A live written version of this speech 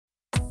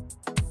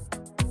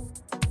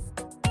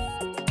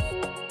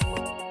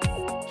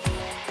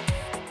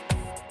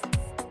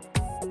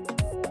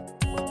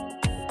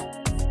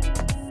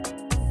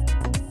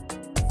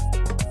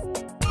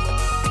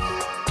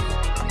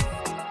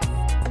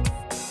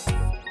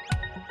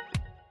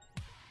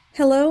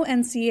Hello,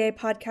 NCEA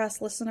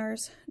podcast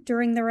listeners.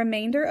 During the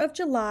remainder of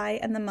July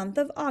and the month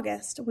of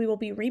August, we will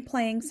be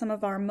replaying some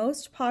of our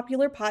most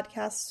popular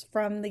podcasts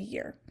from the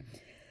year.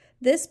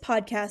 This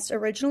podcast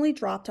originally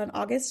dropped on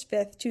August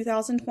 5th,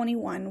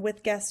 2021,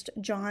 with guest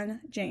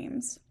John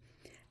James.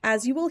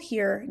 As you will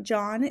hear,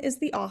 John is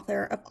the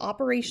author of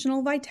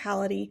Operational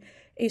Vitality,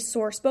 a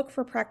sourcebook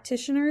for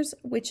practitioners,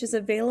 which is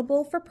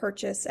available for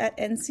purchase at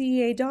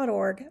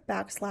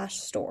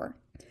ncea.org/store.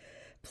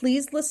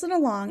 Please listen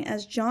along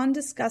as John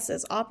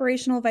discusses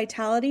operational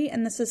vitality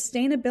and the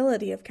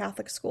sustainability of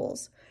Catholic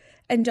schools.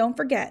 And don't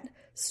forget,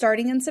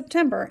 starting in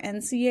September,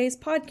 NCEA's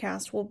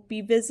podcast will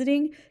be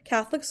visiting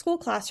Catholic school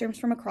classrooms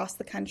from across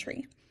the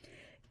country.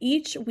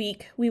 Each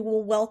week, we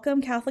will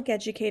welcome Catholic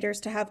educators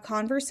to have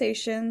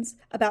conversations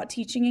about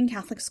teaching in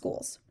Catholic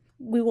schools.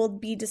 We will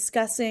be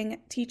discussing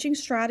teaching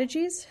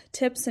strategies,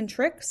 tips and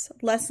tricks,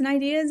 lesson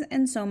ideas,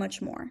 and so much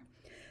more.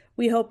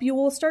 We hope you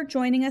will start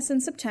joining us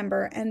in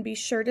September, and be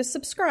sure to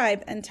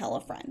subscribe and tell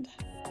a friend.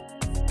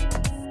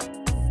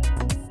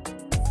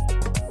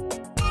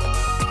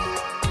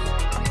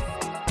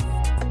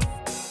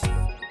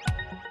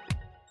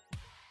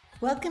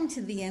 Welcome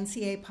to the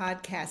NCEA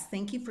podcast.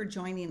 Thank you for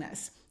joining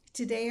us.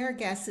 Today our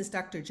guest is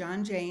Dr.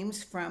 John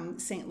James from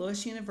St.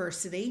 Louis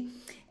University,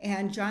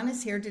 and John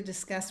is here to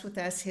discuss with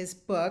us his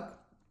book,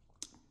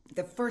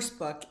 the first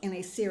book in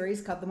a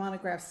series called the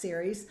Monograph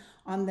Series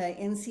on the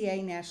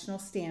NCEA National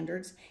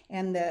Standards,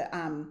 and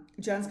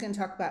John's going to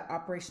talk about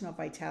operational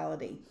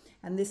vitality.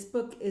 And this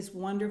book is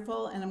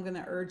wonderful, and I'm going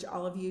to urge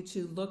all of you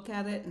to look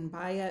at it and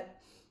buy it,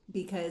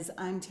 because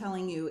I'm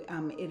telling you,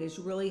 it is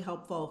really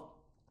helpful.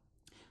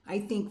 I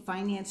think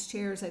finance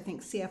chairs, I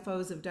think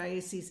CFOs of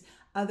dioceses,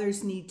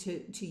 others need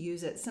to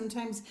use it.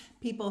 Sometimes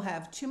people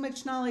have too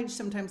much knowledge,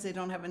 sometimes they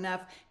don't have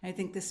enough, and I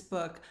think this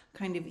book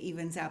kind of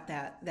evens out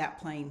that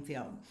playing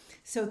field.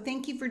 So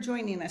thank you for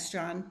joining us,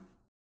 John.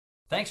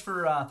 Thanks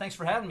for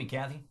having me,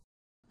 Kathy.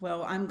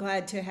 Well, I'm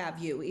glad to have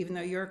you. Even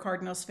though you're a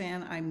Cardinals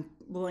fan, I'm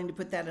willing to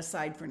put that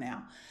aside for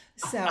now.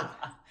 So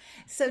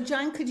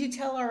John, could you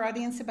tell our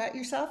audience about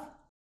yourself?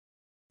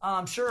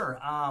 Sure.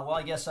 Well,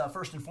 I guess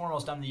first and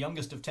foremost, I'm the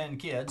youngest of 10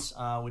 kids,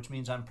 which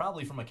means I'm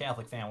probably from a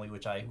Catholic family,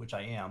 which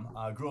I am.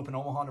 Grew up in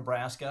Omaha,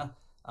 Nebraska.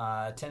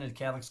 Attended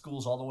Catholic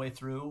schools all the way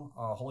through.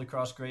 Holy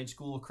Cross Grade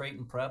School,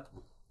 Creighton Prep.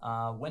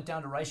 Went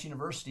down to Rice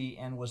University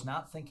and was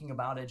not thinking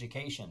about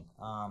education.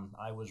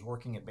 I was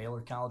working at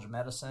Baylor College of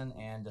Medicine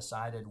and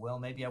decided, well,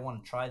 maybe I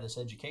want to try this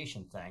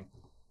education thing,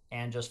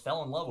 and just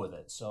fell in love with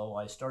it. So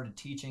I started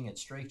teaching at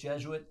Strake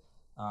Jesuit.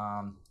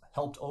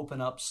 Helped open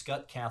up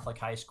Skutt Catholic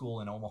High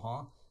School in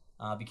Omaha.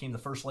 Became the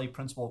first lay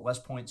principal at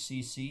West Point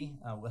CC,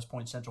 West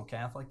Point Central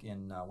Catholic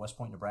in West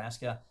Point,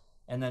 Nebraska,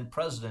 and then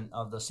president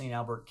of the St.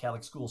 Albert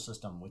Catholic School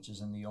System, which is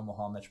in the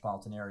Omaha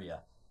metropolitan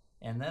area.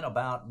 And then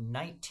about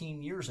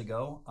 19 years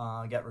ago,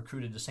 I got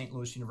recruited to St.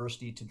 Louis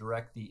University to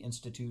direct the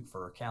Institute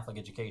for Catholic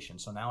Education.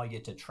 So now I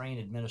get to train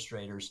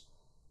administrators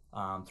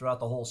throughout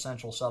the whole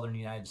central southern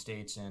United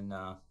States in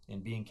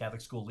being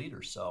Catholic school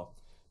leaders. So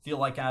feel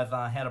like I've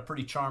had a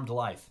pretty charmed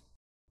life.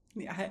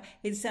 Yeah,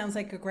 it sounds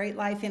like a great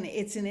life, and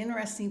it's an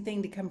interesting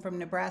thing to come from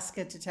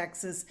Nebraska to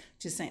Texas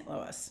to St.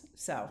 Louis.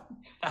 So,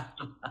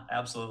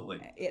 absolutely,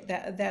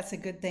 that's a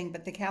good thing.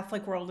 But the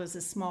Catholic world is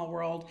a small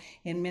world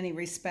in many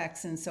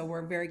respects, and so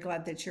we're very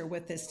glad that you're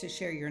with us to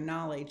share your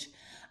knowledge.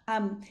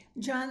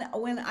 John,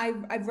 when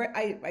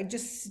I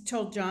just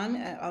told John,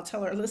 I'll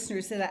tell our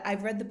listeners that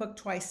I've read the book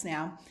twice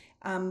now.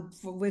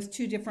 With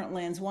two different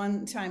lenses.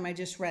 One time I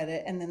just read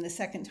it, and then the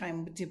second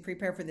time to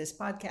prepare for this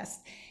podcast.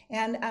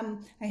 And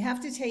I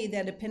have to tell you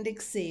that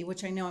Appendix C,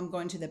 which I know I'm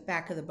going to the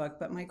back of the book,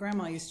 but my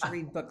grandma used to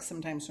read books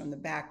sometimes from the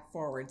back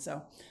forward,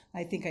 so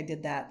I think I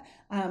did that.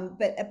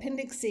 But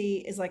Appendix C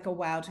is like a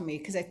wow to me,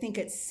 because I think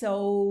it's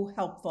so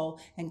helpful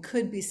and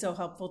could be so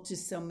helpful to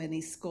so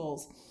many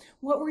schools.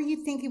 What were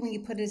you thinking when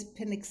you put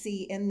Appendix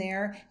C in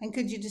there? And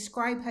could you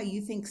describe how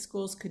you think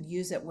schools could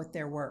use it with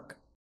their work?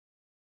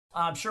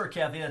 Sure,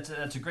 Kathy,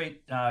 that's a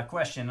great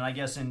question. And I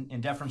guess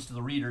in deference to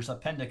the readers,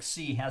 Appendix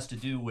C has to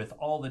do with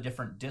all the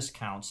different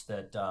discounts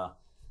that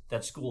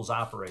schools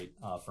operate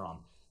from.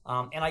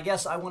 And I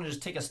guess I want to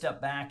just take a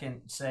step back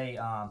and say,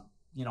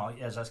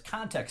 as a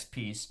context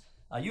piece,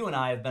 you and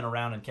I have been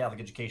around in Catholic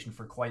education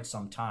for quite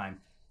some time.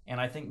 And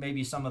I think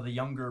maybe some of the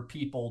younger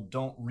people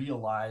don't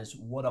realize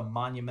what a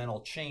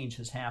monumental change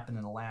has happened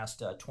in the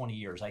last 20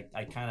 years.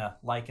 I kind of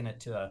liken it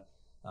to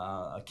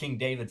a King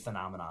David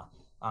phenomenon.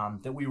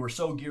 That we were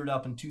so geared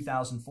up in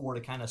 2004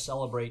 to kind of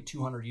celebrate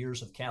 200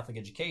 years of Catholic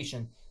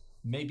education,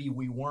 maybe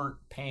we weren't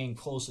paying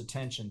close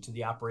attention to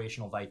the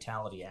operational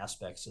vitality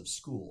aspects of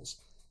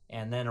schools.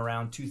 And then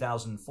around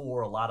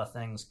 2004, a lot of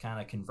things kind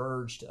of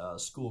converged,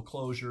 school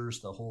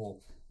closures, the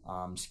whole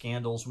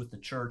scandals with the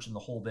church and the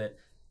whole bit.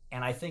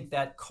 And I think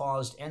that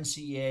caused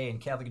NCEA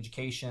and Catholic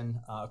education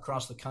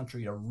across the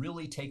country to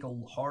really take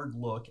a hard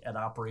look at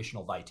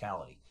operational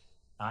vitality.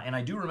 And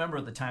I do remember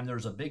at the time there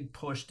was a big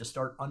push to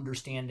start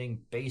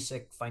understanding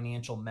basic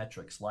financial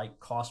metrics like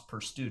cost per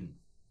student.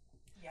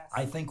 Yes.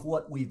 I think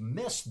what we've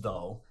missed,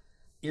 though,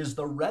 is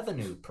the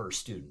revenue per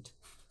student.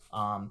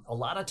 A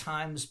lot of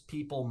times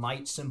people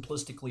might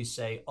simplistically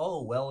say,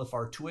 oh, well, if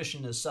our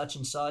tuition is such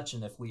and such,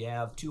 and if we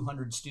have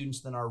 200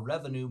 students, then our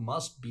revenue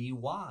must be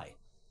Y.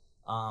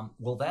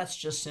 Well, that's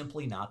just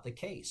simply not the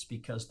case,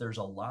 because there's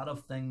a lot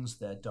of things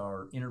that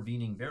are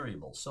intervening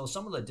variables. So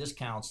some of the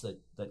discounts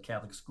that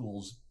Catholic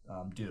schools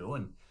do,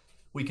 and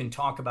we can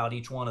talk about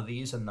each one of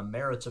these and the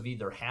merits of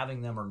either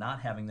having them or not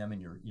having them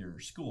in your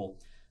school.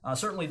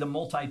 Certainly the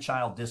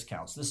multi-child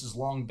discounts. This has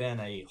long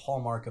been a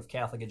hallmark of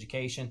Catholic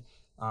education,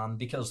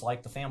 because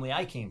like the family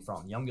I came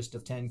from, youngest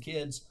of 10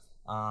 kids,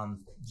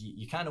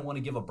 you kind of want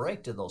to give a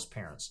break to those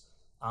parents.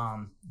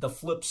 The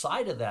flip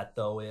side of that,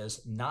 though,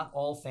 is not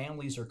all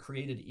families are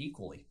created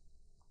equally.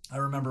 I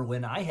remember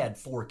when I had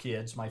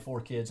my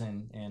 4 kids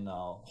in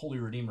Holy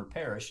Redeemer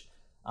Parish,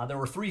 there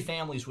were 3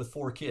 families with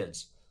 4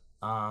 kids.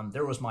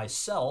 There was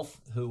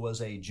myself, who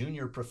was a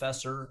junior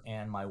professor,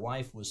 and my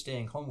wife was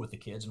staying home with the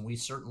kids, and we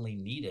certainly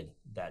needed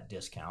that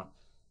discount.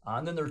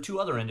 And then there were 2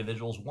 other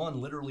individuals.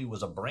 One literally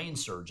was a brain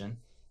surgeon,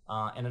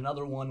 and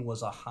another one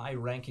was a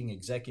high-ranking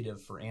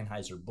executive for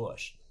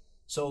Anheuser-Busch.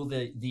 So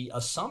the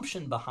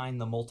assumption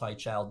behind the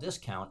multi-child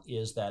discount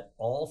is that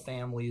all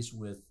families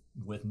with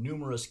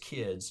numerous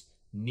kids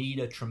need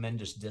a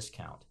tremendous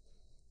discount.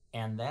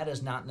 And that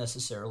is not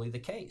necessarily the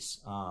case.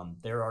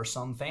 There are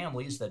some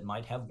families that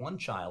might have 1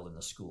 child in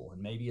the school,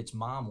 and maybe it's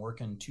mom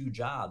working 2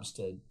 jobs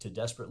to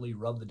desperately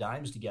rub the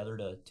dimes together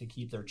to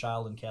keep their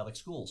child in Catholic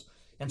schools.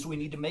 And so we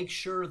need to make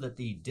sure that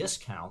the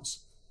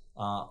discounts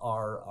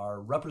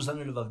are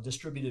representative of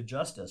distributive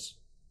justice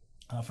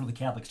for the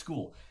Catholic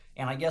school.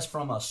 And I guess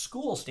from a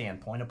school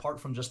standpoint, apart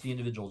from just the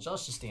individual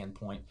justice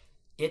standpoint,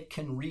 it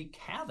can wreak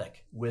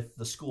havoc with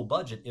the school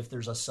budget if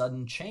there's a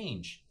sudden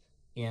change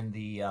in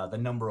the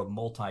number of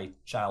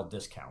multi-child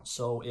discounts.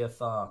 So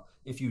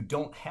if you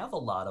don't have a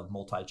lot of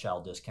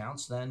multi-child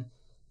discounts, then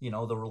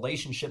the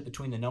relationship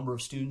between the number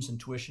of students and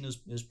tuition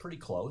is pretty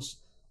close.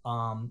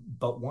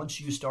 But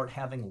once you start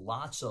having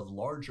lots of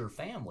larger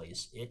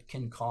families, it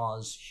can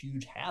cause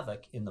huge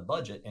havoc in the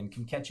budget and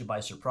can catch you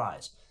by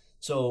surprise.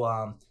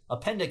 So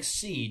Appendix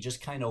C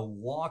just kind of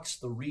walks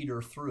the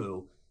reader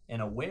through an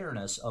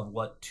awareness of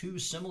what 2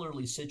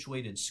 similarly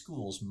situated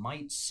schools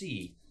might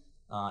see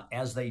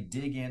as they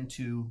dig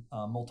into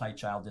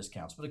multi-child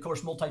discounts. But of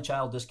course,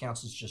 multi-child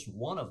discounts is just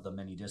one of the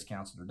many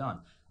discounts that are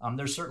done.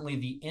 There's certainly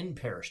the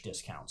in-parish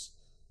discounts.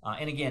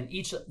 And again,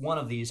 each one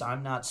of these,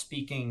 I'm not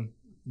speaking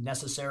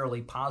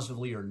necessarily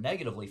positively or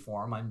negatively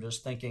for them. I'm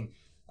just thinking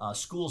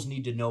schools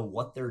need to know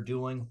what they're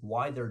doing,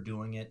 why they're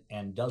doing it,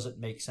 and does it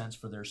make sense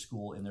for their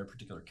school in their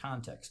particular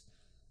context.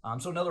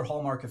 So another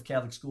hallmark of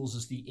Catholic schools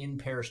is the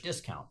in-parish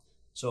discount.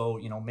 So,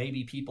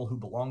 maybe people who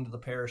belong to the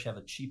parish have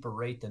a cheaper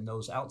rate than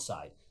those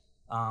outside.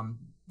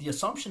 The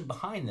assumption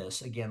behind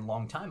this, again,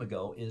 long time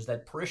ago, is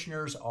that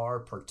parishioners are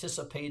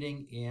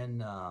participating in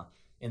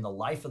the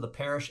life of the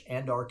parish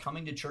and are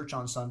coming to church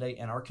on Sunday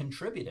and are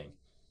contributing.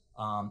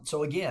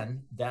 So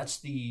again, that's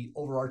the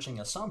overarching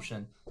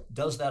assumption.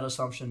 Does that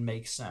assumption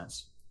make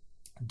sense?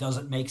 Does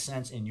it make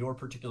sense in your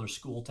particular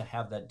school to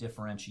have that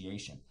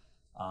differentiation?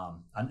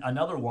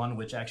 Another one,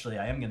 which actually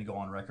I am going to go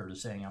on record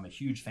as saying I'm a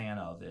huge fan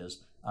of,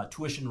 is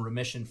tuition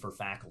remission for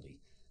faculty.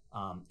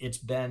 It's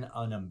been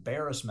an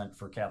embarrassment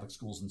for Catholic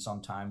schools in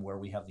some time where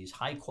we have these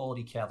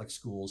high-quality Catholic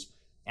schools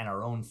and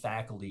our own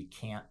faculty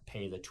can't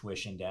pay the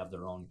tuition to have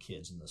their own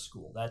kids in the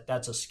school.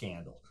 That's a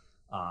scandal.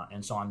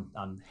 And so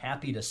I'm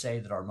happy to say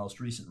that our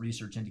most recent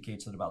research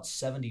indicates that about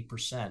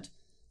 70%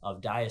 of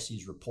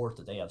dioceses report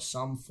that they have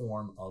some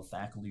form of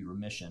faculty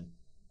remission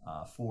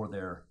for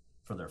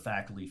their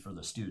faculty, for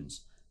the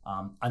students.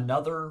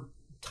 Another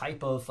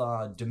type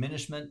of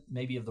diminishment,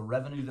 maybe of the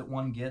revenue that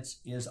one gets,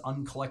 is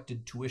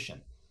uncollected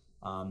tuition.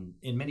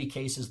 In many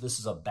cases, this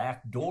is a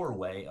backdoor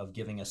way of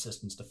giving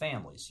assistance to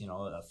families.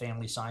 A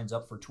family signs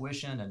up for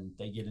tuition and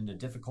they get into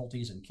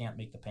difficulties and can't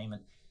make the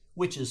payment,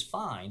 which is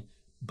fine,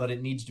 but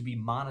it needs to be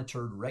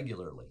monitored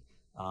regularly.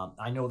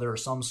 I know there are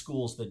some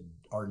schools that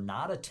are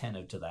not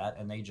attentive to that,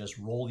 and they just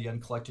roll the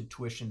uncollected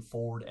tuition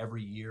forward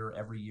every year,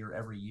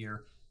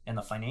 and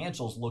the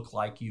financials look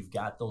like you've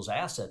got those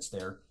assets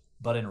there.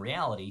 But in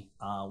reality,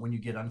 when you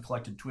get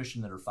uncollected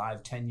tuition that are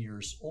 5-10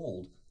 years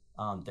old,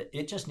 that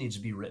it just needs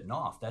to be written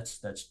off.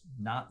 That's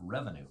not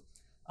revenue.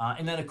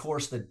 And then, of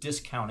course, the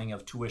discounting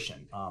of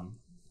tuition.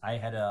 I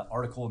had an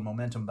article in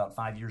Momentum about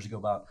 5 years ago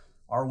about,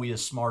 are we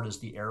as smart as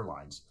the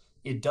airlines?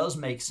 It does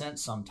make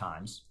sense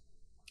sometimes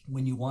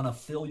when you want to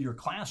fill your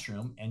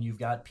classroom and you've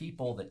got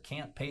people that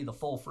can't pay the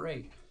full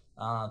freight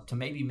to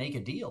maybe make a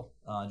deal,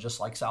 just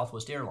like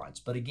Southwest Airlines.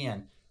 But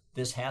again,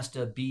 this has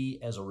to be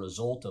as a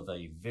result of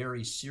a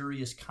very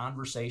serious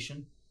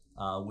conversation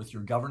with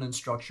your governance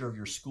structure of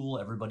your school.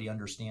 Everybody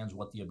understands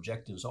what the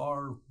objectives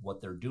are,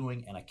 what they're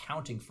doing, and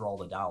accounting for all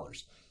the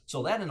dollars.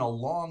 So that, in a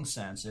long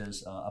sense,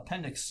 is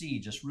Appendix C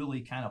just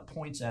really kind of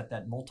points at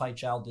that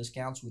multi-child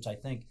discounts, which I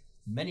think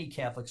many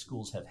Catholic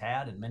schools have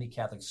had and many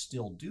Catholics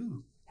still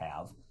do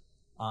have.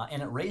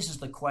 And it raises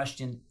the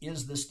question,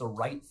 is this the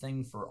right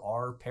thing for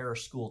our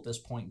parish school at this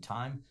point in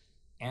time?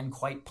 And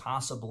quite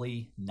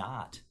possibly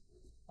not.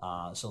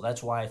 So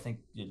that's why I think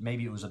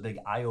maybe it was a big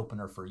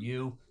eye-opener for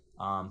you,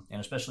 and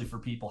especially for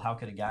people. How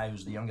could a guy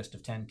who's the youngest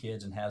of 10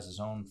 kids and has his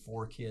own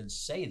 4 kids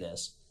say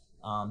this?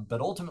 But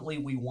ultimately,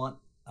 we want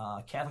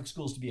Catholic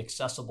schools to be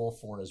accessible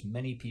for as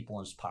many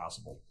people as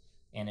possible.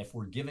 And if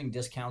we're giving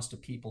discounts to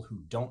people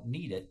who don't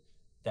need it,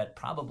 that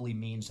probably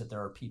means that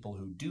there are people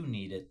who do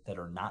need it that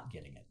are not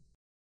getting it.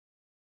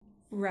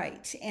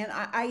 Right. And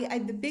I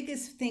the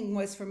biggest thing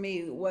was for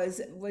me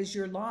was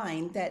your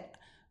line that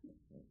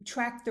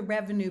track the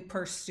revenue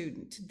per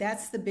student.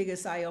 That's the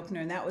biggest eye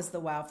opener. And that was the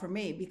wow for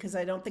me, because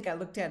I don't think I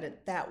looked at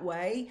it that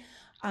way.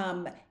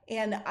 And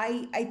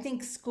I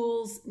think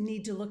schools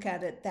need to look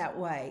at it that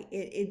way.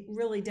 It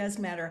really does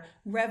matter.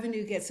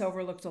 Revenue gets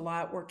overlooked a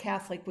lot. We're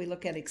Catholic, we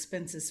look at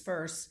expenses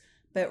first,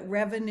 but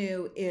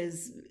revenue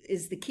is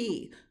the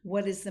key.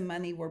 What is the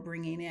money we're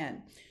bringing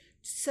in?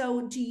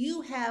 So do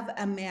you have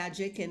a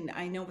magic, and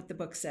I know what the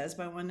book says,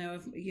 but I want to know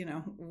if,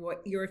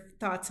 what your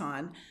thoughts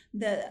on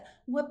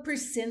what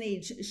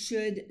percentage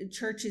should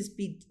churches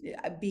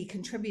be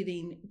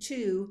contributing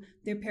to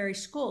their parish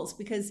schools?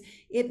 Because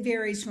it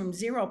varies from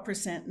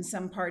 0% in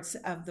some parts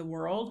of the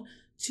world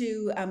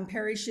to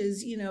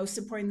parishes,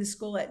 supporting the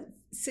school at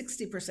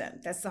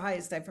 60%. That's the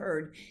highest I've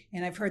heard,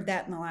 and I've heard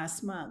that in the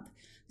last month.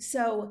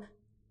 So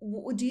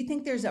do you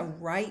think there's a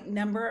right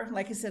number?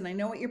 Like I said, I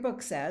know what your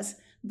book says,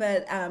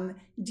 but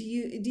do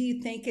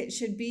you think it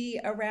should be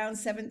around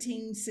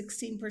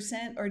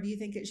 16%, or do you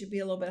think it should be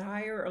a little bit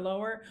higher or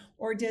lower?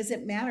 Or does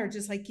it matter,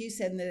 just like you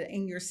said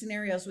in your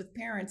scenarios with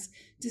parents,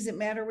 does it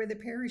matter where the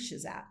parish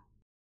is at?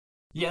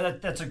 Yeah,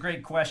 that's a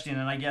great question.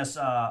 And I guess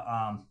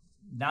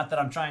not that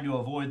I'm trying to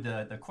avoid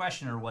the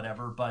question or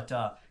whatever, but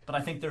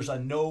I think there's a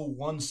no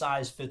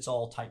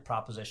one-size-fits-all type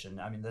proposition.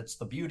 I mean, that's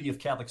the beauty of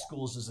Catholic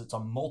schools, is it's a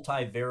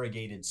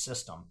multi-variegated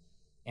system.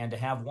 And to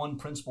have one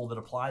principle that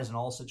applies in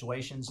all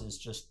situations is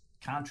just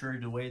contrary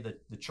to the way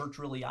that the church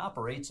really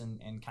operates,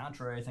 and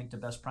contrary, I think, to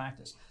best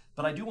practice.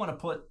 But I do want to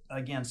put,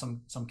 again,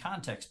 some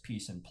context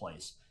piece in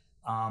place.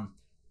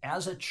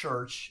 As a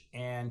church,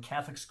 and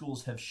Catholic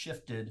schools have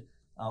shifted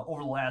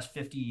over the last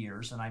 50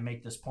 years, and I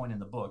make this point in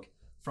the book,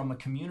 from a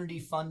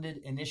community-funded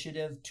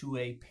initiative to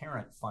a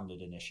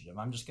parent-funded initiative.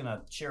 I'm just going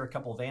to share a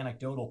couple of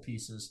anecdotal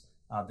pieces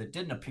that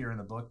didn't appear in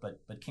the book,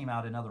 but came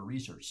out in other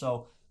research.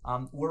 So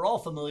we're all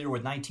familiar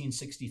with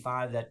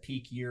 1965, that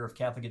peak year of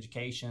Catholic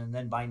education. And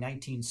then by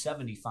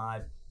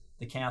 1975,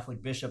 the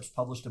Catholic bishops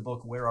published a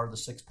book, Where Are the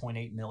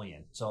 6.8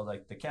 Million? So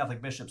the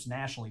Catholic bishops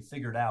nationally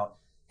figured out,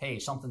 hey,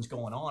 something's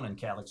going on in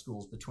Catholic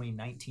schools between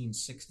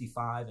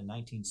 1965 and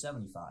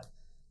 1975.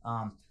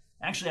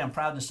 Actually, I'm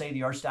proud to say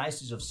the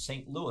Archdiocese of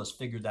St. Louis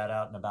figured that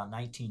out in about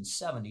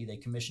 1970. They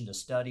commissioned a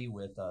study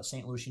with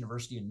St. Louis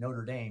University and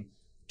Notre Dame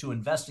to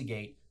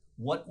investigate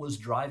what was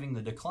driving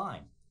the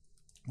decline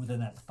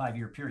within that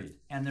 5-year period.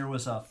 And there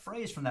was a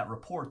phrase from that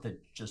report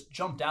that just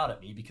jumped out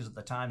at me, because at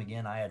the time,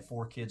 again, I had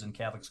 4 kids in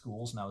Catholic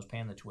schools and I was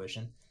paying the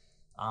tuition.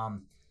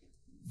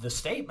 The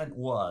statement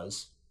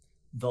was,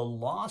 the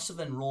loss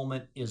of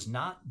enrollment is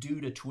not due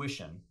to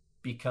tuition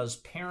because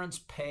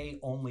parents pay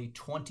only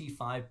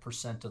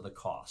 25% of the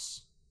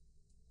costs.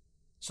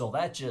 So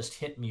that just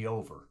hit me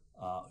over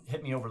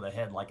the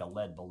head like a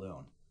lead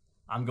balloon.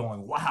 I'm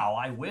going, wow,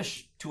 I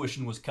wish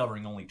tuition was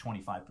covering only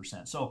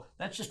 25%. So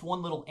that's just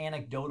one little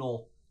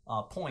anecdotal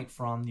point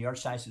from the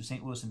Archdiocese of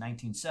St. Louis in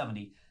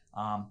 1970.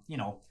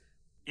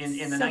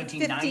 In the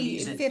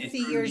 1990s. 50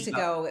 years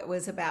ago, it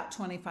was about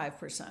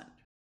 25%.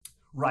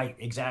 Right,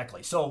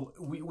 exactly. So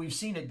we've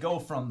seen it go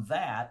from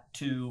that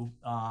to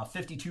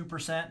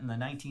 52% in the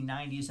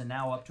 1990s, and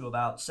now up to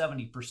about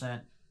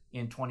 70%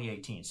 in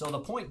 2018. So the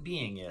point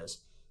being is,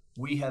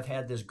 we have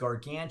had this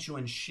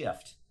gargantuan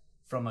shift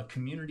from a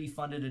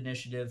community-funded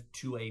initiative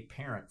to a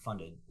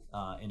parent-funded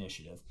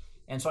initiative.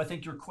 And so I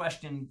think your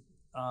question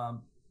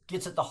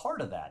gets at the heart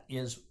of that,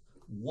 is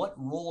what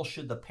role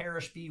should the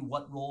parish be?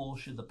 What role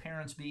should the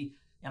parents be?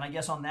 And I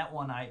guess on that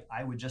one,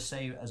 I would just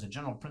say, as a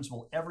general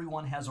principle,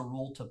 everyone has a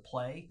role to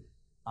play,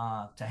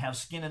 to have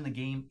skin in the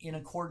game in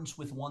accordance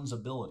with one's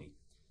ability.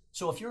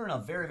 So if you're in a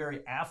very,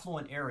 very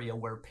affluent area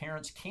where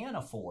parents can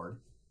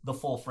afford the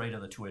full freight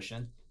of the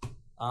tuition,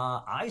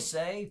 I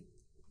say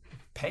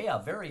pay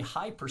a very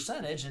high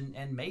percentage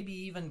and maybe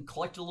even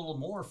collect a little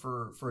more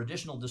for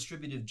additional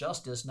distributive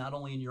justice, not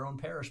only in your own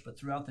parish, but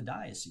throughout the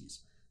diocese.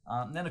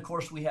 And then, of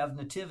course, we have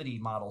nativity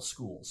model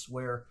schools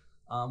where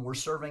we're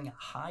serving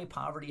high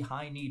poverty,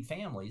 high need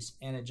families,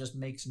 and it just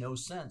makes no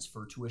sense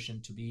for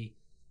tuition to be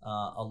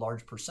a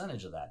large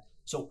percentage of that.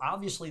 So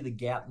obviously the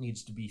gap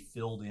needs to be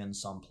filled in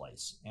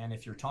someplace. And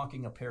if you're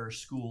talking a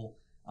parish school,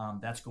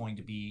 that's going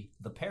to be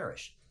the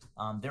parish.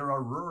 There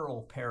are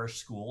rural parish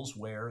schools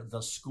where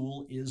the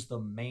school is the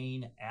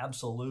main,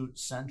 absolute,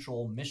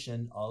 central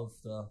mission of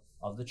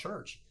the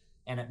church.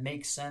 And it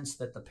makes sense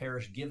that the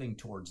parish giving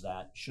towards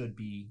that should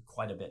be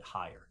quite a bit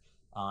higher.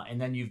 And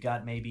then you've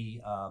got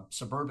maybe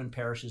suburban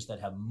parishes that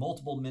have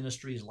multiple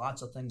ministries,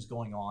 lots of things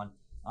going on.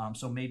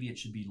 So maybe it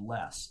should be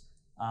less.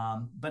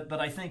 But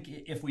I think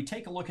if we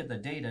take a look at the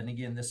data, and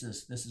again, this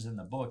is in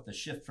the book, the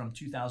shift from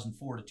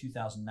 2004 to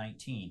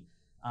 2019,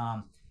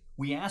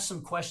 We asked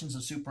some questions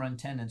of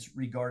superintendents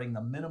regarding the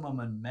minimum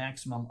and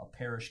maximum a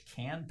parish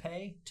can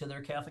pay to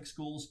their Catholic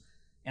schools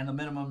and the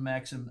minimum and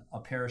maximum a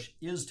parish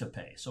is to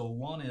pay. So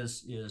one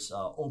is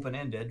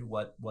open-ended,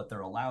 what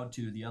they're allowed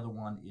to. The other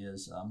one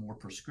is more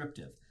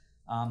prescriptive.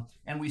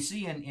 And we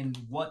see in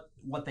what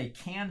they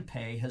can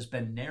pay has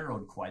been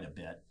narrowed quite a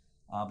bit,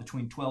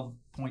 between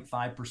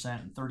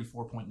 12.5% and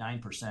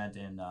 34.9%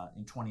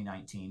 in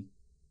 2019.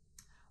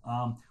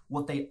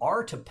 What they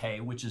are to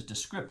pay, which is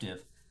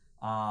descriptive,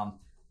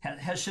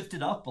 has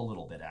shifted up a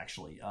little bit,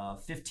 actually,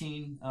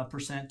 15%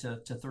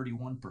 to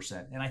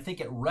 31%. And I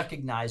think it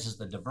recognizes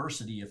the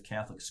diversity of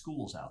Catholic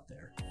schools out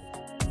there.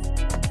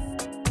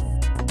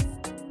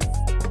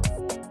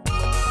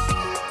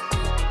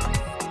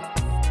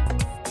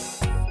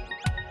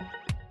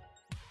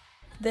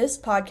 This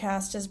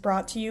podcast is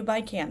brought to you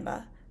by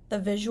Canva, the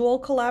visual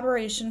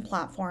collaboration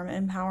platform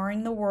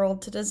empowering the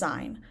world to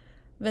design.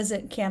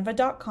 Visit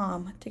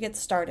canva.com to get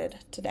started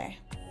today.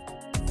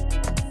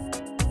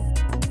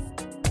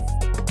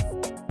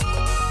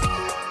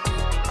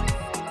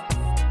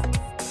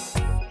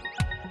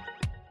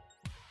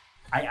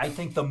 I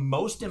think the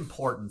most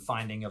important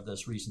finding of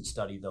this recent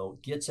study, though,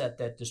 gets at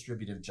that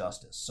distributive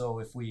justice. So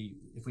if we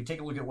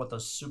take a look at what the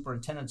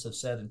superintendents have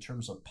said in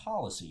terms of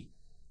policy,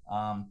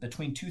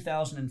 between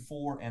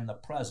 2004 and the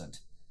present,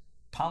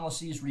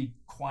 policies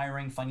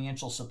requiring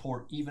financial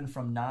support even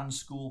from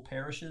non-school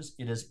parishes,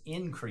 it has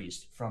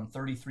increased from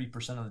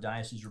 33% of the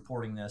diocese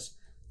reporting this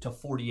to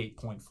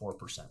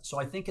 48.4%. So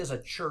I think as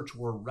a church,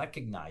 we're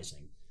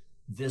recognizing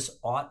this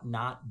ought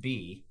not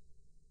be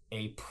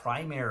a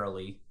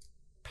primarily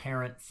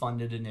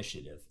parent-funded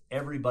initiative.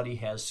 Everybody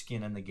has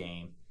skin in the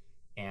game,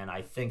 and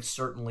I think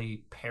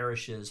certainly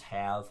parishes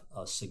have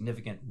a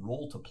significant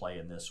role to play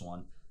in this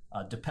one,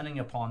 depending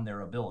upon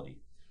their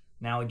ability.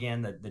 Now,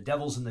 again, the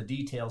devil's in the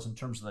details in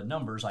terms of the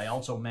numbers. I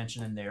also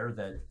mentioned in there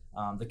that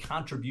the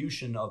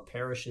contribution of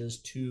parishes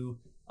to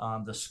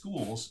the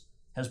schools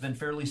has been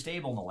fairly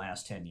stable in the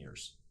last 10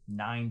 years,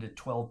 9 to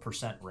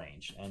 12%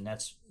 range, and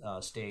that's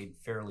stayed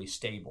fairly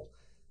stable.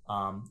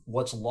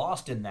 What's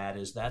lost in that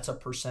is that's a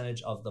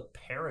percentage of the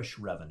parish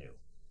revenue.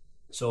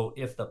 So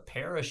if the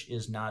parish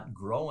is not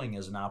growing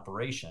as an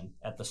operation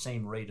at the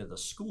same rate of the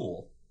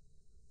school,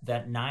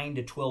 that 9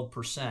 to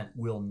 12%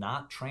 will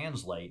not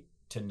translate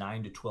to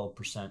 9 to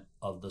 12%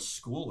 of the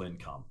school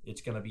income.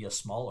 It's going to be a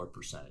smaller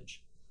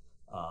percentage.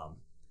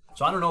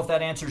 So I don't know if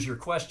that answers your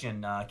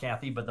question,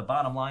 Kathy, but the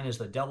bottom line is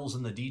the devil's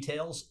in the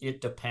details. It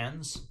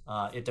depends.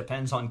 It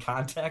depends on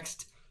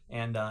context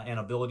and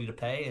ability to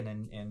pay,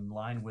 and in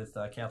line with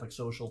Catholic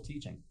social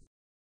teaching.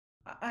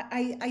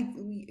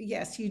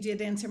 Yes, you did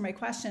answer my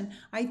question.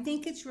 I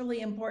think it's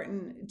really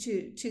important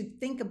to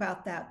think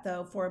about that,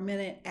 though, for a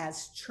minute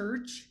as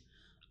church.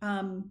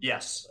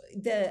 Yes.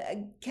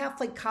 The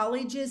Catholic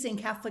colleges and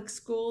Catholic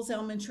schools,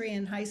 elementary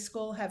and high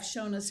school, have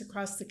shown us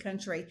across the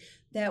country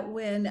that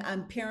when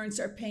parents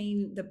are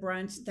paying the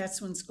brunt,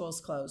 that's when schools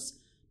close.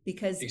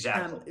 Because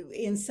exactly.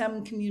 In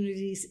some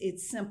communities,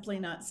 it's simply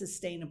not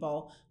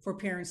sustainable for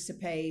parents to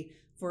pay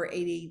for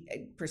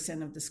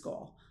 80% of the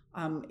school.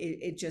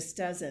 It just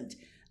doesn't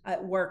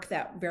work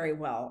that very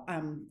well.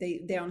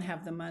 They don't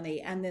have the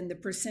money. And then the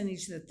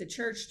percentage that the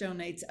church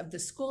donates of the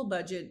school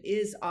budget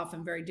is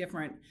often very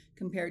different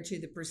compared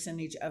to the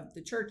percentage of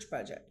the church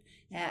budget.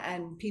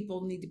 And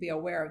people need to be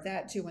aware of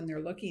that too when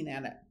they're looking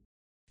at it.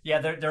 Yeah,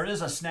 there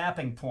is a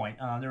snapping point.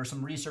 There was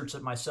some research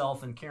that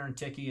myself and Karen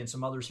Tickey and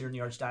some others here in the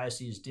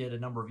Archdiocese did a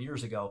number of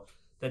years ago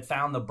that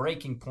found the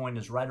breaking point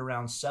is right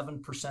around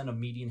 7% of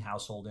median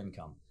household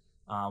income.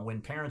 When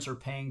parents are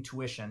paying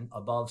tuition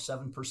above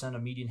 7%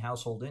 of median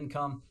household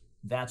income,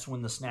 that's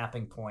when the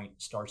snapping point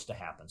starts to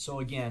happen.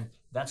 So again,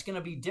 that's going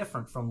to be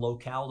different from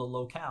locale to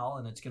locale,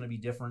 and it's going to be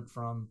different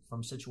from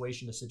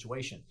situation to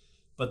situation.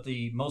 But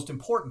the most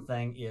important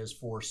thing is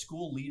for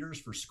school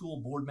leaders, for school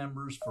board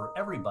members, for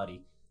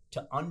everybody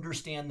to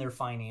understand their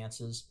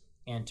finances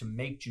and to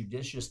make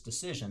judicious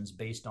decisions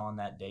based on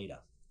that data.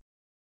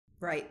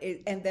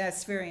 Right, and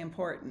that's very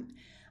important.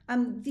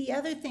 The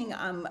other thing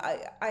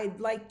I'd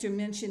like to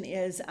mention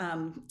is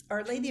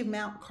Our Lady of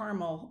Mount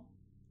Carmel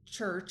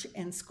Church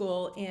and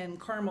School in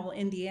Carmel,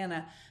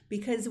 Indiana,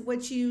 because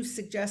what you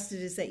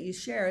suggested is that you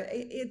share.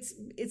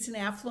 It's an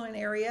affluent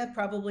area,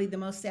 probably the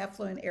most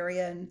affluent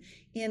area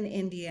in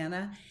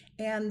Indiana,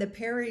 and the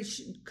parish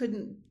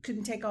couldn't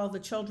take all the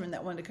children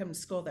that wanted to come to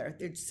school there.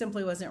 There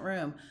simply wasn't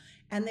room.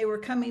 And they were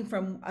coming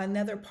from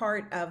another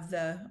part of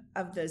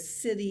the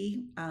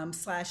city /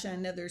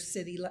 another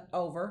city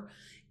over.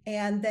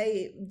 And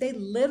they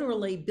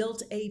literally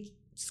built a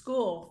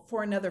school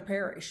for another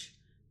parish.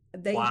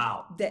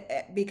 Wow.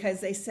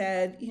 Because they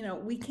said,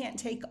 we can't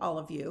take all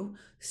of you.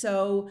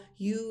 So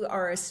you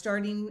are a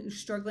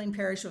struggling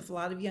parish with a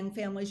lot of young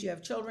families. You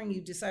have children,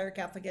 you desire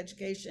Catholic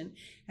education.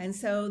 And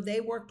so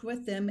they worked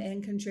with them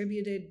and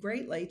contributed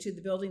greatly to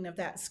the building of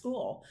that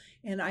school.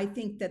 And I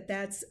think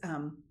that's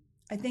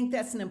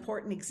an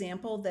important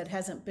example that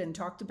hasn't been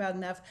talked about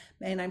enough.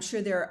 And I'm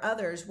sure there are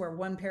others where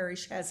one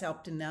parish has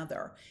helped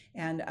another.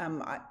 And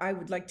I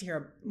would like to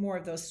hear more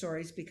of those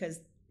stories because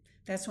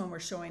That's when we're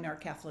showing our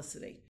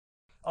Catholicity.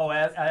 Oh,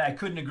 I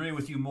couldn't agree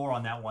with you more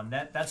on that one.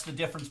 That's the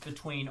difference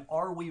between,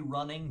 are we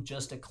running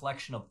just a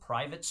collection of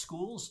private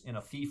schools in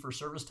a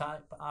fee-for-service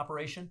type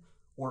operation,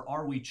 or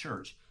are we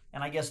church?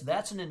 And I guess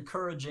that's an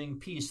encouraging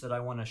piece that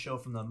I want to show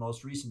from the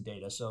most recent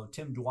data. So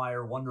Tim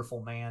Dwyer,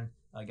 wonderful man,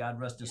 God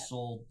rest his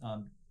soul,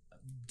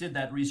 did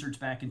that research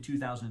back in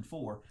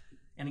 2004.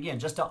 And again,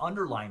 just to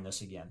underline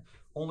this again,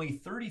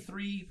 only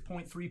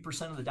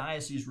 33.3% of the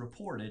dioceses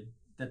reported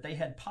that they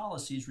had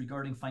policies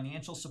regarding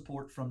financial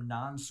support from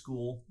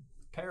non-school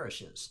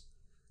parishes.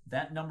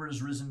 That number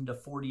has risen to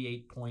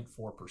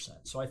 48.4%.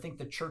 So I think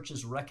the church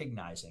is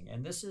recognizing,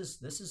 and this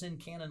is in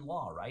canon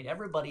law, right?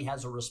 Everybody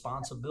has a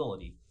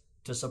responsibility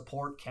to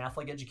support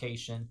Catholic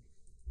education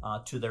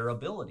to their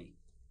ability.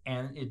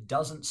 And it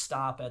doesn't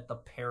stop at the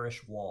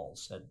parish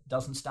walls. It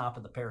doesn't stop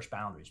at the parish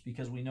boundaries,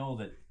 because we know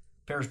that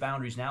parish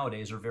boundaries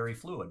nowadays are very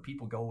fluid.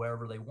 People go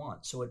wherever they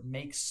want. So it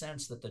makes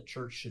sense that the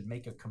church should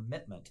make a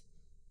commitment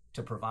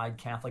to provide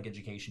Catholic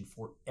education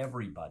for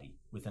everybody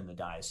within the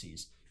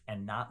diocese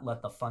and not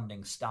let the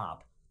funding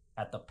stop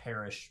at the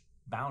parish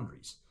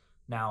boundaries.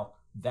 Now,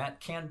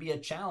 that can be a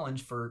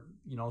challenge for,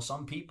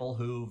 some people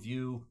who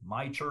view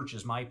my church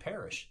as my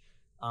parish.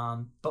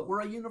 But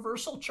we're a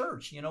universal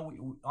church.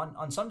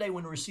 On Sunday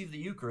when we receive the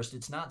Eucharist,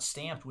 it's not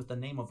stamped with the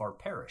name of our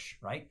parish,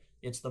 right?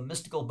 It's the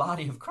mystical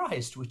body of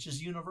Christ, which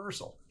is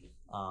universal.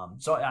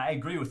 So I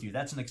agree with you.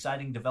 That's an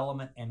exciting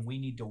development, and we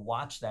need to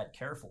watch that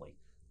carefully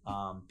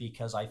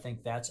because I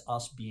think that's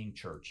us being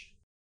church.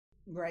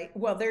 Right.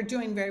 Well, they're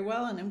doing very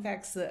well. And in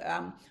fact,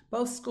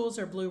 both schools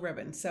are blue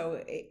ribbon,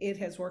 so it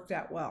has worked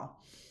out well.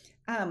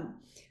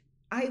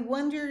 I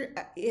wonder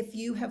if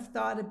you have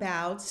thought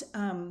about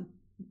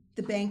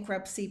the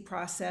bankruptcy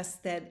process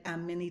that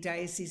many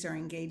dioceses are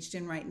engaged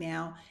in right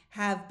now,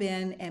 have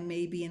been, and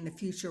maybe in the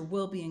future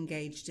will be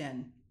engaged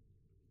in.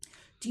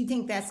 Do you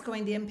think that's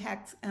going to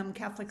impact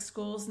Catholic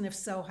schools? And if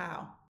so,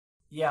 how?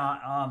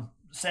 Yeah,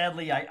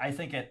 sadly, I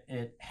think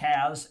it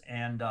has,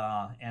 and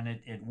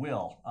it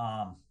will.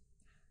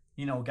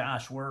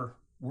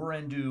 We're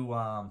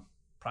into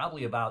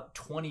probably about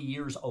 20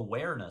 years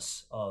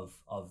awareness of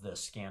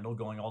this scandal,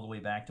 going all the way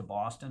back to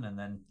Boston, and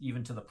then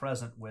even to the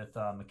present with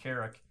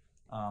McCarrick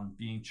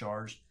being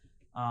charged.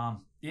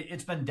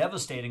 It's been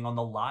devastating on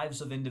the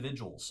lives of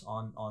individuals,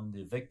 on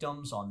the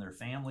victims, on their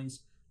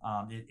families.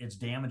 It's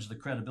damaged the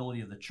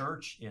credibility of the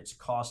church. It's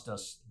cost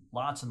us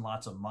lots and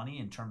lots of money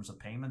in terms of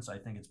payments. I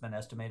think it's been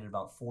estimated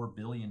about $4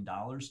 billion.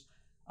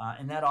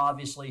 And that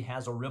obviously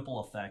has a ripple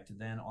effect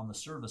then on the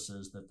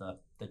services that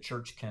the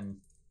church can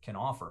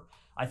offer.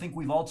 I think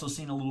we've also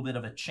seen a little bit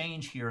of a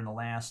change here in the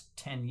last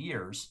 10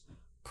 years,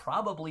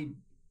 probably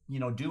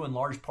due in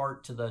large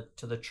part to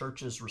the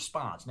church's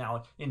response.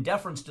 Now, in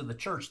deference to the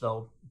church,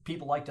 though,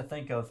 people like to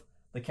think of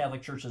the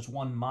Catholic Church as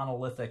one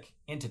monolithic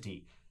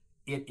entity.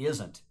 It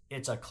isn't.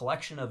 It's a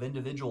collection of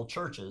individual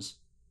churches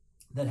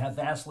that have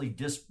vastly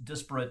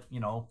disparate,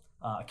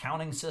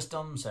 accounting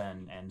systems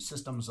and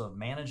systems of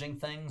managing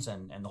things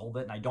and the whole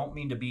bit. And I don't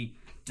mean to be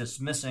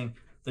dismissing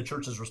the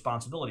church's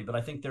responsibility, but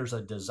I think there's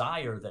a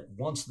desire that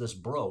once this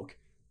broke,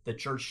 the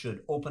church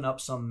should open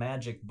up some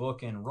magic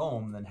book in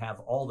Rome and have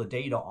all the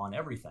data on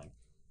everything.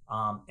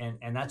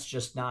 And that's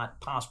just not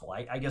possible.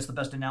 I guess the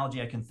best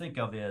analogy I can think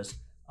of is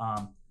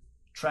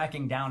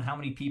tracking down how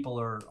many people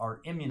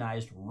are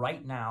immunized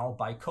right now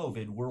by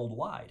COVID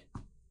worldwide.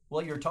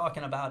 Well, you're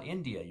talking about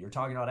India, you're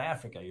talking about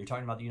Africa, you're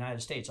talking about the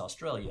United States,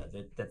 Australia,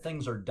 that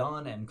things are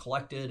done and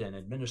collected and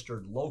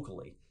administered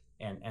locally.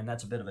 And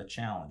that's a bit of a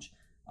challenge.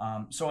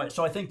 So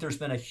I think there's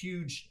been a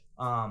huge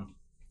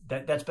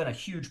that's been a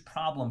huge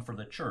problem for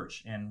the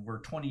church, and we're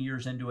 20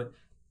 years into it.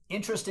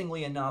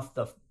 Interestingly enough,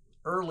 the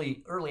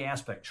early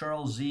aspect,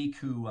 Charles Zeke,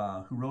 who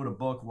wrote a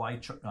book, Why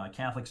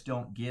Catholics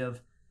Don't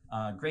Give,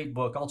 great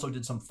book, also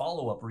did some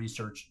follow-up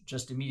research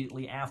just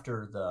immediately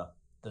after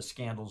the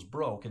scandals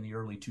broke in the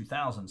early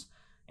 2000s,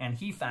 and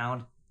he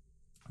found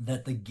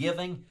that the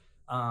giving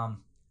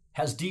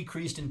has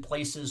decreased in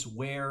places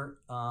where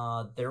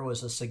there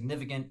was a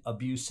significant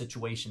abuse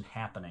situation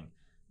happening.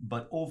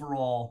 But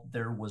overall,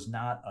 there was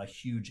not a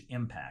huge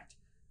impact.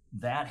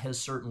 That has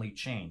certainly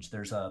changed.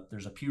 There's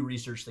a Pew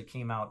Research that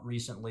came out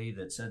recently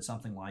that said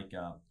something like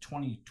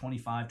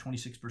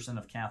 26%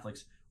 of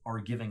Catholics are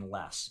giving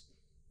less.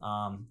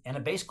 And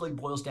it basically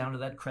boils down to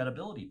that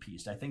credibility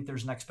piece. I think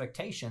there's an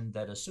expectation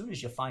that as soon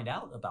as you find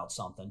out about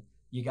something,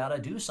 you got to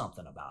do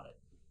something about it.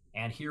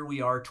 And here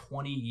we are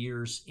 20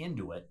 years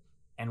into it,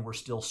 and we're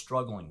still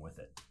struggling with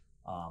it.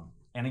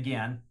 And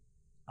again,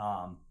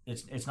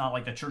 it's not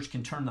like the church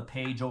can turn the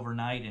page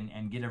overnight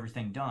and get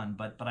everything done,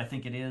 but I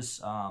think it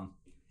is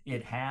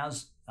it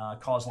has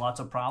caused lots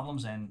of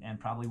problems and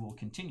probably will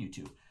continue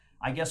to.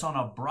 I guess on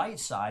a bright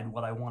side,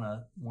 what I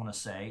want to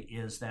say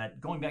is that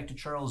going back to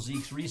Charles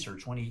Zeke's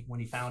research, when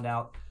he found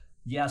out,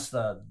 yes,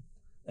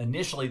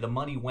 initially the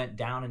money went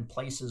down in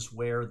places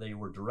where they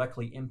were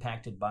directly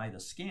impacted by the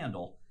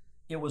scandal.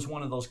 It was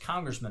one of those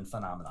congressman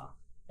phenomena.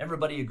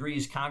 Everybody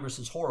agrees Congress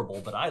is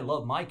horrible, but I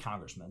love my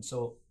congressman.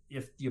 So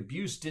if the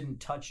abuse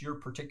didn't touch your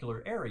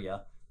particular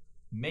area,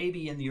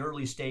 maybe in the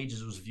early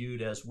stages it was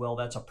viewed as, well,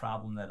 that's a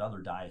problem that other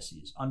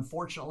dioceses.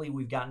 Unfortunately,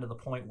 we've gotten to the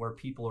point where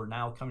people are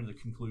now coming to the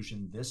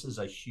conclusion this is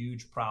a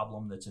huge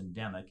problem that's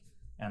endemic,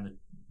 and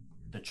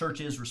the church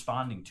is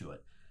responding to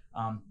it.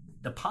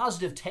 The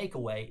positive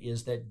takeaway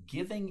is that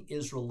giving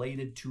is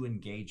related to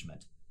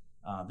engagement.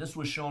 This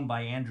was shown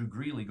by Andrew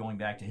Greeley going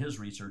back to his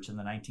research in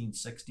the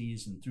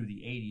 1960s and through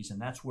the 80s,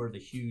 and that's where the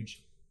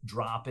huge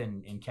drop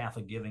in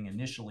Catholic giving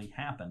initially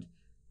happened.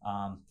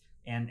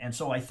 And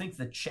so I think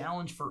the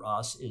challenge for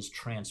us is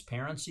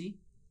transparency,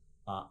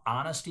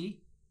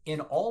 honesty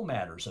in all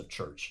matters of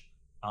church.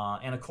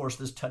 And of course,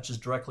 this touches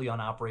directly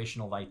on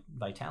operational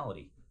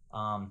vitality.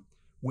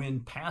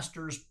 When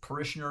pastors,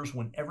 parishioners,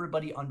 when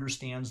everybody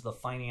understands the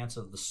finance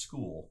of the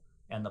school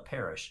and the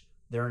parish,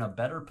 they're in a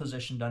better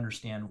position to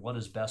understand what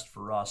is best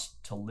for us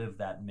to live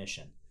that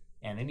mission.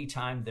 And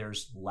anytime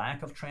there's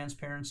lack of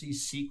transparency,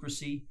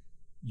 secrecy,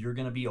 you're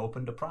going to be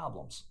open to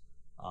problems.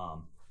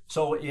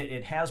 So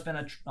it has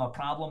been a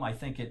problem. I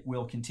think it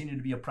will continue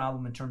to be a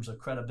problem in terms of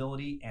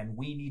credibility, and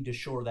we need to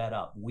shore that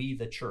up. We,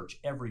 the church,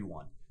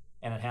 everyone.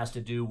 And it has to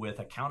do with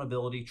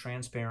accountability,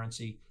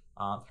 transparency.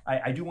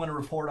 I do want to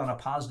report on a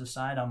positive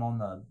side. I'm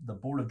on the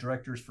board of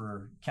directors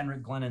for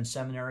Kenrick Glennon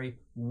Seminary,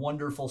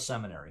 wonderful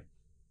seminary.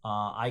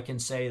 I can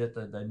say that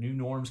the new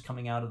norms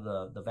coming out of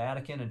the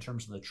Vatican in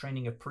terms of the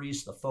training of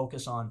priests, the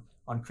focus on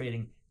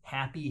creating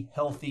happy,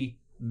 healthy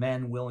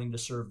men willing to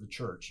serve the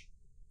church.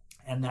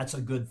 And that's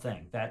a good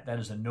thing. That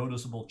is a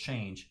noticeable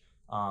change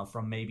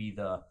from maybe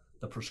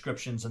the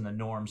prescriptions and the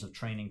norms of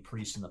training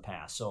priests in the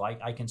past. So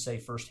I can say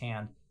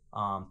firsthand,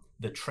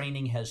 the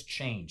training has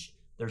changed.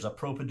 There's a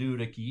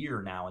propedeutic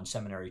year now in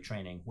seminary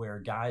training where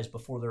guys,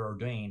 before they're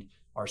ordained,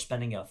 are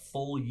spending a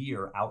full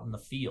year out in the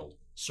field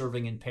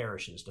serving in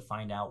parishes to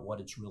find out what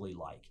it's really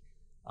like.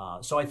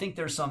 So I think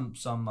there's some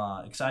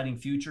exciting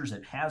futures.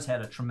 It has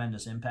had a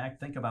tremendous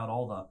impact. Think about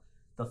all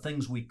the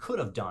things we could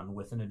have done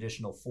with an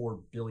additional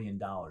 $4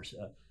 billion.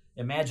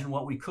 Imagine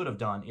what we could have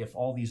done if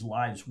all these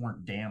lives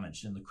weren't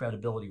damaged and the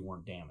credibility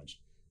weren't damaged.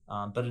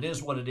 But it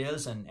is what it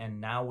is, and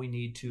now we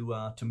need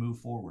to move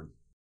forward.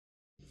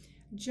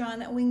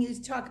 John, when you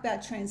talk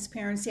about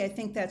transparency, I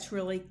think that's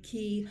really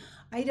key.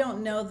 I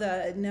don't know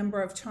the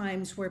number of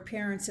times where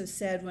parents have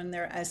said when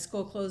a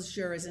school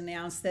closure is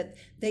announced that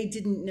they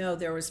didn't know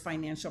there was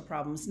financial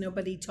problems.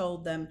 Nobody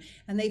told them,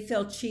 and they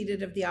felt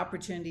cheated of the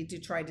opportunity to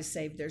try to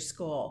save their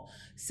school.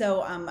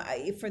 So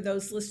for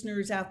those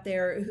listeners out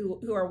there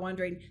who are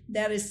wondering,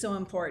 that is so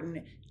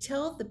important.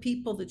 Tell the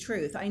people the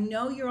truth. I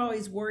know you're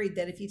always worried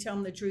that if you tell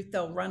them the truth,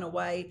 they'll run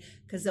away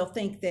because they'll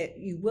think that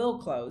you will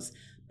close.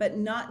 But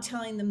not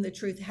telling them the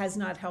truth has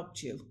not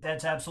helped you.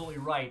 That's absolutely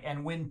right.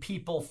 And when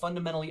people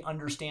fundamentally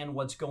understand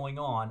what's going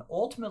on,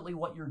 ultimately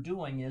what you're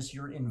doing is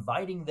you're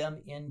inviting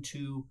them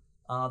into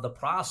the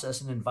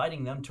process and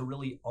inviting them to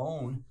really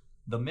own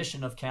the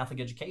mission of Catholic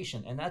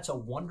education. And that's a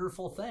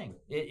wonderful thing.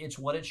 It's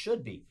what it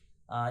should be.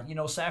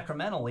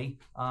 Sacramentally,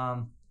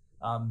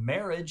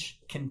 marriage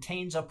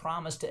contains a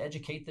promise to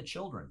educate the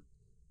children.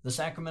 The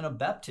sacrament of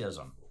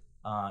baptism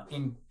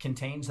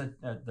contains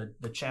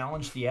the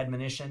challenge, the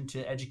admonition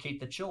to educate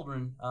the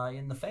children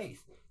in the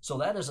faith. So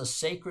that is a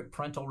sacred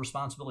parental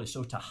responsibility.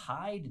 So to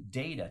hide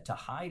data, to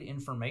hide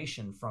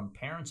information from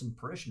parents and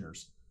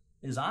parishioners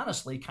is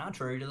honestly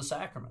contrary to the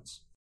sacraments.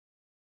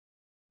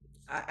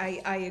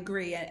 I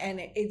agree,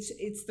 and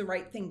it's the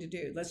right thing to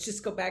do. Let's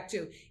just go back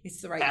to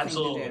it's the right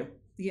Absolutely. thing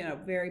to do.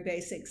 Very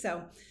basic.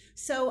 So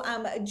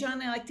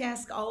John, I like to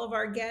ask all of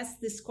our guests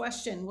this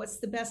question: what's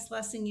the best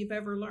lesson you've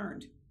ever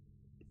learned?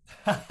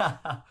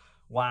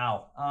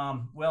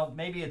 Wow. Well,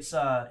 maybe it's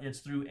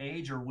through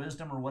age or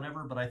wisdom or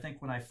whatever, but I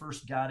think when I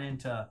first got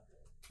into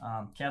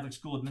Catholic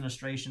school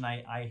administration,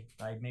 I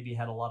maybe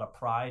had a lot of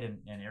pride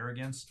and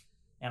arrogance,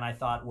 and I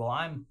thought, well,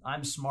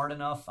 I'm smart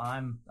enough,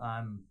 I'm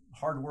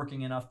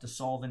hardworking enough to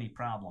solve any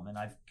problem, and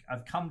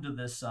I've come to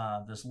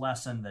this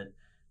lesson that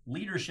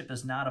leadership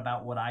is not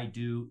about what I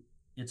do,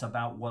 it's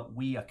about what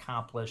we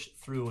accomplish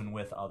through and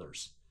with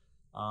others.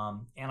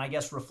 And I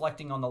guess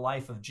reflecting on the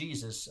life of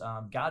Jesus,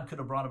 God could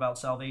have brought about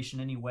salvation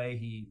any way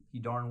he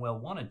darn well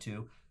wanted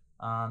to,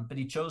 but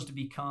he chose to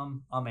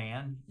become a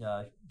man,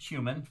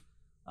 human,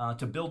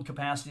 to build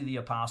capacity of the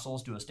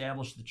apostles, to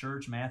establish the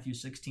church, Matthew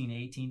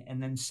 16:18,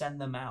 and then send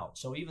them out.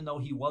 So even though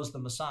he was the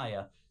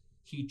Messiah,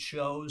 he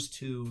chose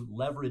to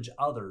leverage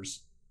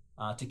others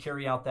to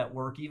carry out that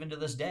work even to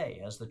this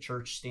day, as the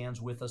church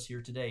stands with us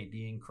here today,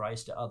 being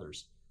Christ to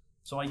others.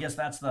 So I guess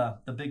that's the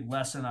big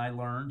lesson I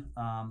learned.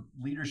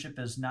 Leadership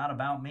is not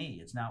about me.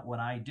 It's not what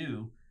I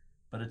do,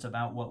 but it's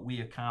about what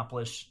we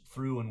accomplish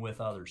through and with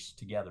others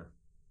together.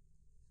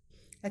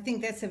 I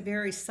think that's a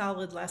very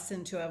solid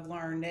lesson to have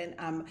learned.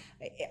 And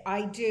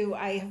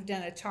I have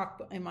done a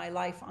talk in my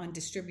life on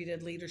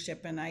distributed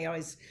leadership, and I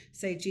always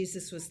say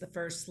Jesus was the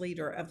first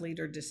leader of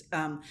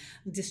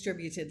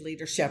distributed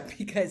leadership,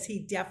 because he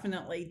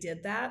definitely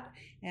did that.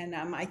 And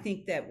I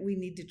think that we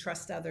need to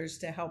trust others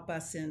to help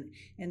us in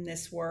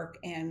this work,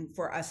 and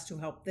for us to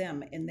help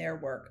them in their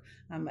work.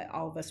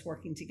 All of us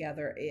working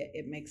together,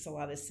 it makes a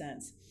lot of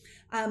sense.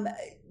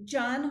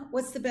 John,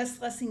 what's the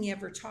best lesson you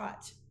ever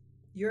taught?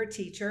 You're a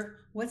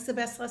teacher. What's the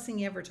best lesson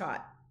you ever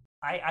taught?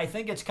 I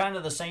think it's kind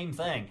of the same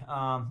thing.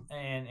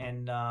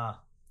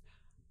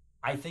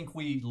 I think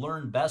we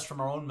learn best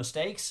from our own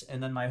mistakes.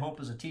 And then my hope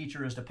as a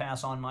teacher is to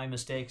pass on my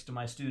mistakes to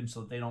my students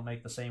so that they don't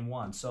make the same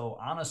one. So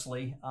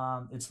honestly,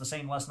 it's the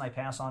same lesson I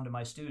pass on to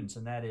my students.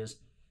 And that is,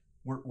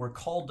 we're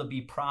called to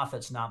be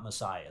prophets, not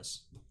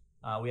messiahs.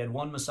 We had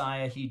one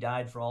Messiah. He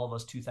died for all of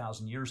us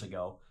 2,000 years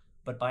ago.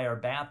 But by our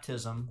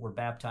baptism, we're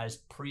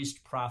baptized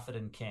priest, prophet,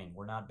 and king.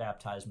 We're not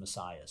baptized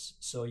messiahs.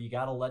 So you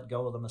got to let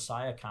go of the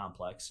Messiah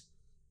complex,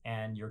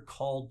 and you're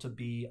called to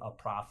be a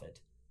prophet,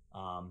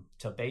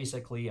 to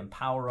basically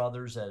empower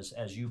others,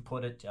 as you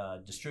put it,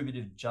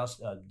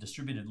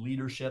 distributed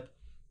leadership.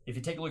 If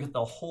you take a look at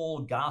the whole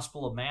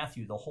Gospel of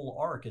Matthew, the whole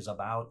arc is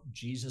about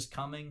Jesus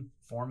coming,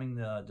 forming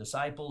the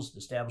disciples,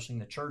 establishing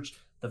the church.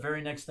 The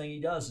very next thing he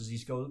does is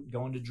he's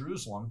going to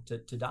Jerusalem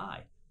to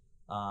die.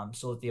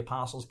 So that the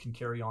apostles can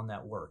carry on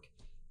that work.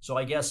 So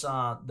I guess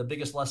the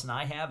biggest lesson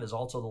I have is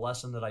also the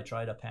lesson that I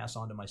try to pass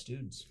on to my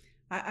students.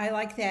 I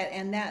like that,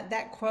 and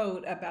that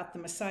quote about the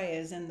Messiah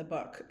is in the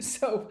book.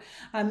 So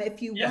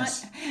if you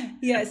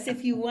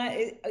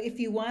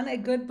want a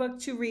good book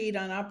to read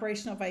on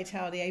operational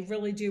vitality, I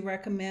really do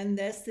recommend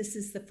this. This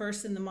is the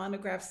first in the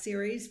monograph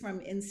series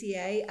from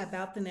NCA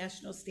about the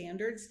national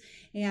standards,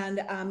 and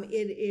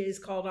it is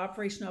called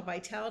Operational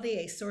Vitality,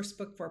 a source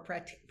book for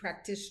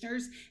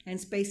practitioners, and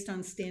it's based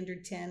on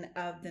Standard 10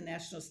 of the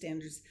national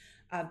standards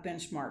of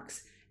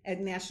benchmarks,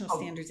 national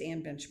standards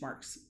and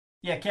benchmarks.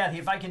 Yeah, Kathy,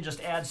 if I can just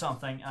add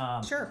something.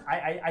 Sure.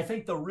 I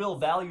think the real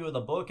value of the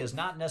book is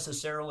not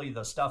necessarily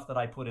the stuff that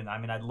I put in. I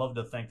mean, I'd love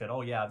to think that,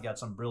 oh, yeah, I've got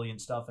some brilliant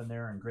stuff in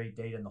there and great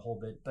data and the whole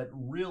bit. But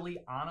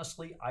really,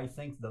 honestly, I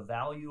think the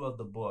value of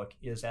the book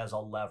is as a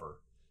lever.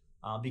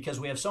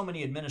 Because we have so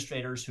many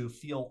administrators who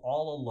feel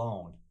all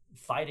alone,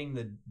 fighting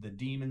the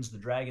demons, the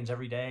dragons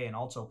every day, and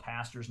also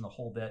pastors and the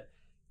whole bit.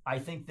 I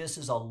think this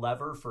is a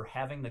lever for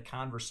having the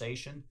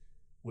conversation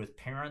with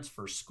parents,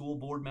 for school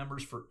board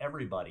members, for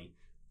everybody,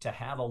 to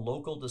have a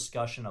local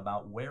discussion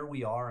about where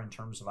we are in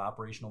terms of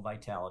operational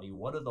vitality,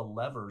 what are the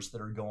levers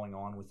that are going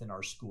on within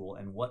our school,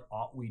 and what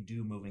ought we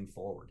do moving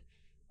forward.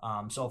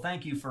 So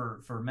thank you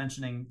for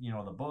mentioning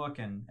the book,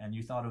 and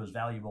you thought it was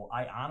valuable.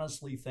 I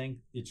honestly think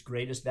its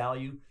greatest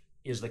value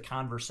is the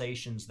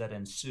conversations that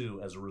ensue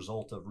as a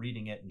result of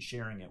reading it and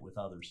sharing it with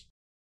others.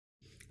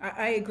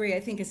 I agree. I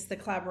think it's the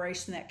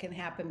collaboration that can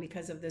happen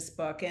because of this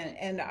book.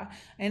 And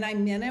I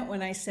meant it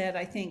when I said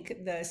I think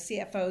the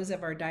CFOs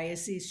of our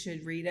diocese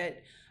should read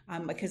it,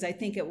 because I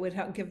think it would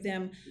help give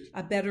them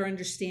a better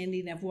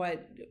understanding of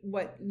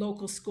what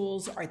local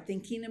schools are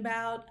thinking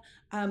about.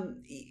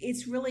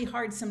 It's really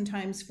hard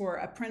sometimes for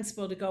a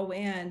principal to go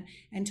in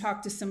and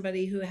talk to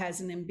somebody who has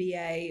an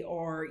MBA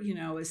or, a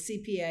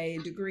CPA,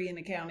 a degree in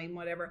accounting,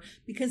 whatever,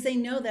 because they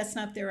know that's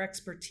not their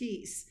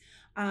expertise.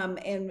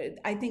 And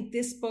I think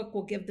this book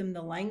will give them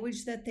the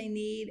language that they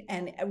need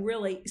and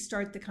really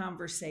start the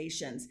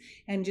conversations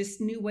and just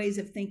new ways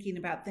of thinking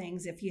about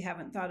things if you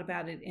haven't thought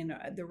about it in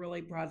the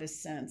really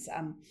broadest sense.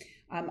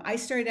 I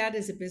started out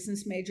as a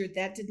business major.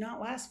 That did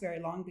not last very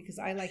long because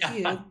I, like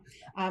you,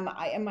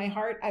 in my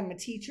heart, I'm a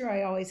teacher.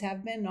 I always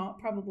have been, not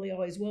probably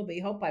always will be,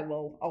 hope I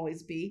will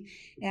always be.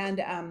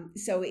 And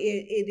so it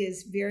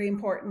is very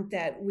important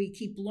that we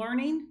keep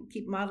learning,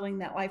 keep modeling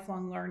that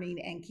lifelong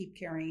learning, and keep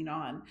carrying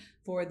on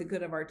for the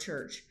good of our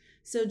church.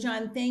 So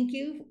John, thank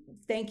you.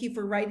 Thank you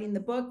for writing the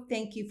book.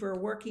 Thank you for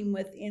working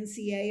with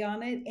NCA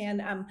on it.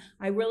 And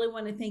I really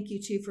want to thank you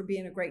too for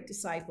being a great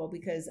disciple,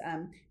 because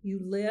you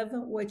live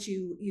what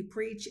you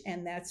preach,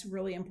 and that's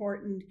really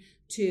important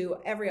to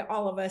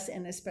all of us,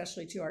 and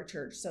especially to our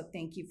church. So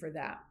thank you for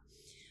that.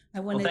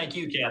 Thank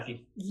you,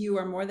 Kathy. You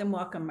are more than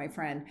welcome, my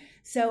friend.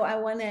 So I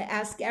want to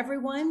ask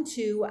everyone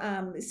to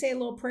say a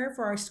little prayer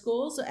for our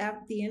schools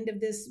at the end of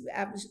this,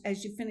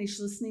 as you finish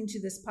listening to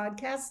this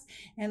podcast.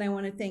 And I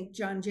want to thank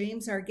John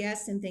James, our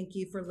guest, and thank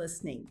you for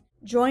listening.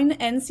 Join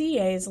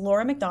NCEA's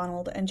Laura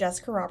McDonald and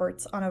Jessica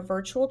Roberts on a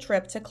virtual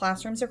trip to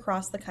classrooms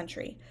across the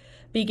country.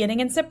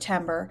 Beginning in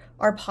September,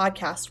 our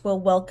podcast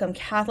will welcome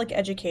Catholic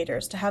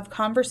educators to have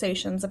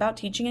conversations about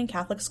teaching in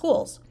Catholic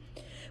schools.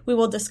 We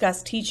will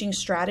discuss teaching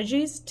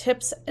strategies,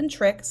 tips and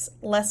tricks,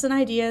 lesson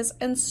ideas,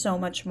 and so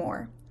much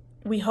more.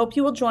 We hope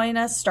you will join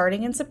us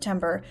starting in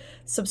September.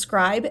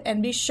 Subscribe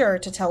and be sure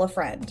to tell a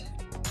friend.